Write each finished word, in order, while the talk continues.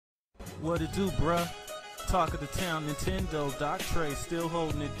What it do, bruh? Talk of the town, Nintendo, Doc Trey still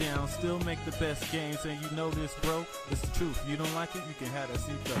holding it down, still make the best games, and you know this, bro. It's the truth. If you don't like it, you can have that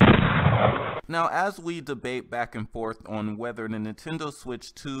seatbelt. Now, as we debate back and forth on whether the Nintendo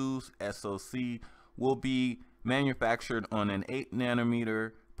Switch 2's SoC will be manufactured on an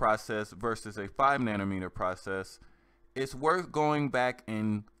 8nm process versus a 5nm process, it's worth going back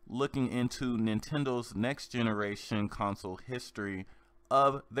and looking into Nintendo's next generation console history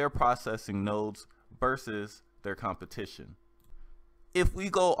of their processing nodes versus their competition. If we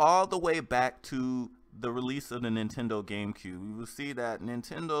go all the way back to the release of the Nintendo GameCube, we will see that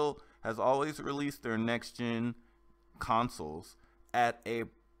Nintendo has always released their next gen consoles at a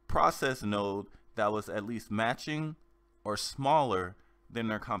process node that was at least matching or smaller than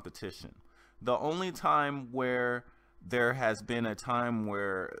their competition. The only time where there has been a time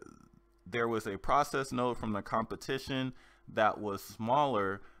where there was a process node from the competition that was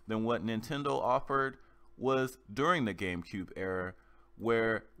smaller than what Nintendo offered was during the GameCube era,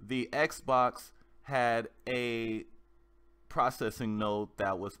 where the Xbox had a processing node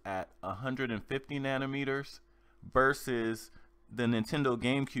that was at 150 nanometers versus the Nintendo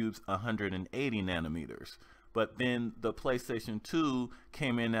GameCube's 180 nanometers. But then the PlayStation 2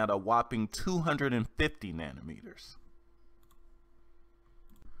 came in at a whopping 250 nanometers.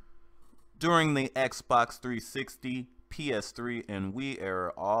 During the Xbox 360, PS3, and Wii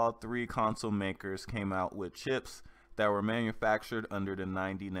era, all three console makers came out with chips that were manufactured under the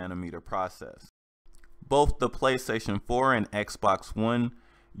 90nm process. Both the PlayStation 4 and Xbox One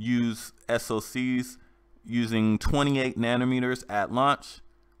use SoCs using 28nm at launch,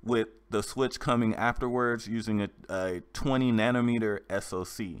 with the Switch coming afterwards using a 20nm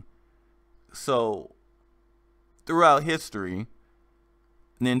SoC. So throughout history,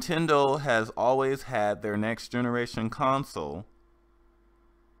 Nintendo has always had their next generation console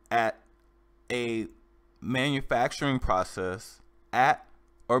at a manufacturing process at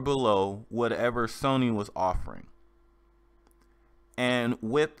or below whatever Sony was offering. And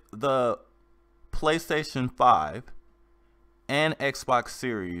with the PlayStation 5 and Xbox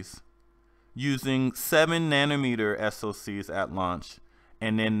Series using 7nm SoCs at launch,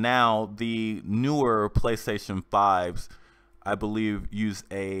 and then now the newer PlayStation 5s, I believe, use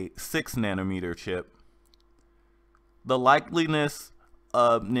a 6nm chip, the likeliness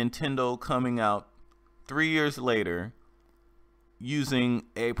of Nintendo coming out 3 years later using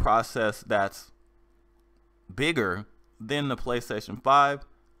a process that's bigger than the PlayStation 5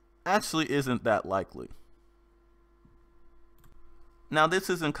 actually isn't that likely. Now,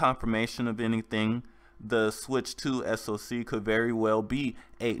 this isn't confirmation of anything. The Switch 2 SoC could very well be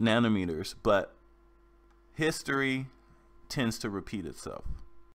 8nm, but history tends to repeat itself.